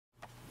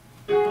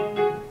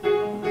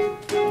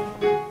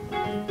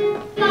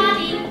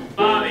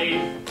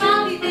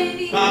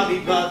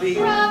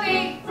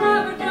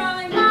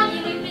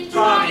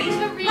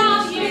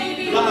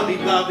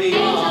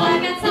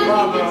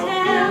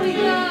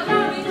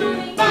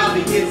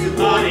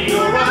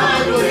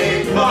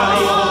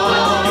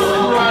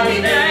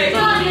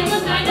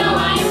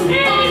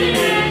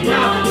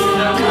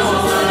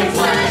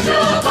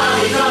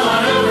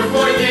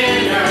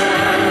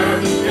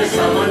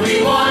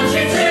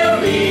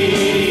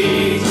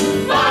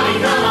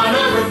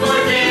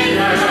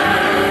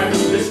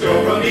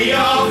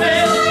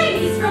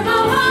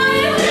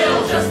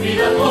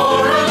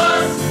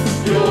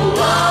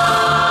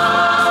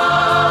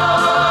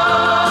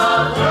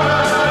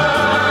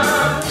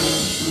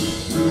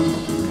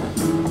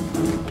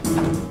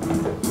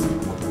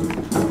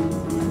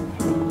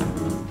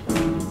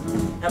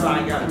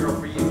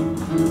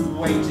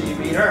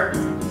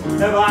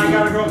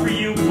got a girl for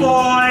you,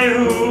 boy,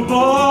 ooh,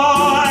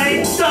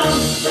 boy. Some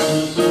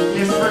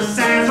is for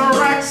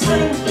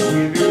Sazeraxin.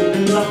 We've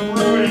been the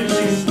fruit and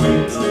she's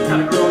sweet. Got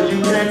a girl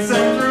you can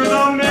send through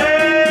the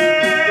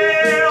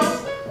mail.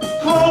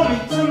 Call me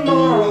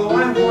tomorrow, I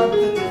want the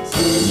next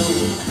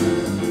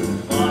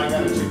I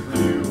got a chick for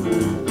you.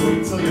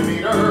 Wait till you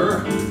meet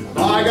her.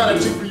 I got a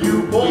chick for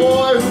you,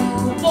 boy,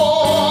 ooh,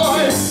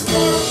 boy.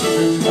 She's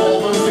into all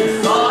those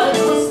exotic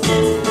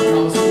biscuits.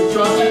 Comes from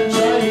truck and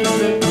Chinese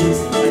things.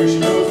 Here she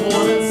knows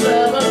more than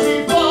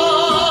 75.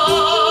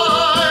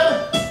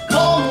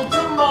 Call me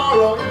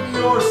tomorrow if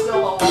you're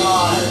still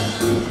alive.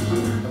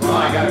 I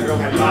got a girl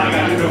for you. I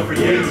got a girl for you.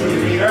 Till you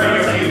meet her.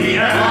 Till you meet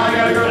her. I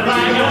got a girl for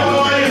you,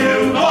 boy,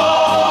 ooh,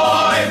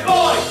 boy,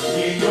 boy.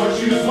 In your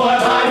shoes, what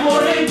I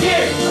wouldn't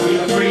give. I mean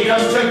the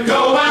freedom to go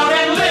out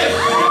and live.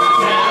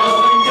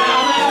 Up and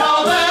down and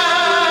all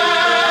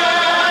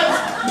that.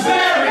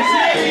 Marriage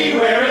may be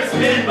where it's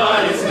been,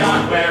 but it's not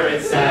where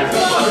it's at.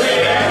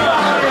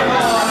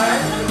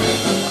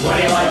 What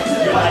do you like?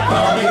 You like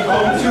coming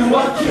home to a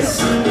kiss.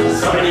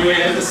 Somebody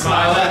with a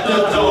smile at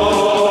the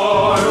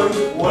door.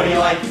 What do you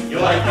like? You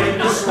like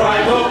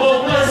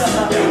indescribable bliss.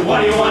 And what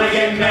do you want to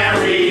get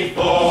married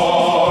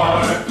for?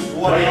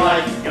 What do you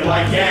like? You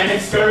like an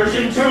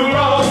excursion to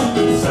Rome.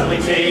 Suddenly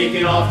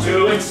taking off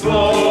to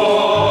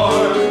explore.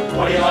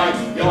 What do you like?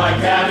 You like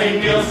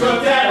having meals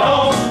cooked at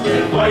home.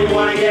 And what do you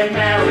want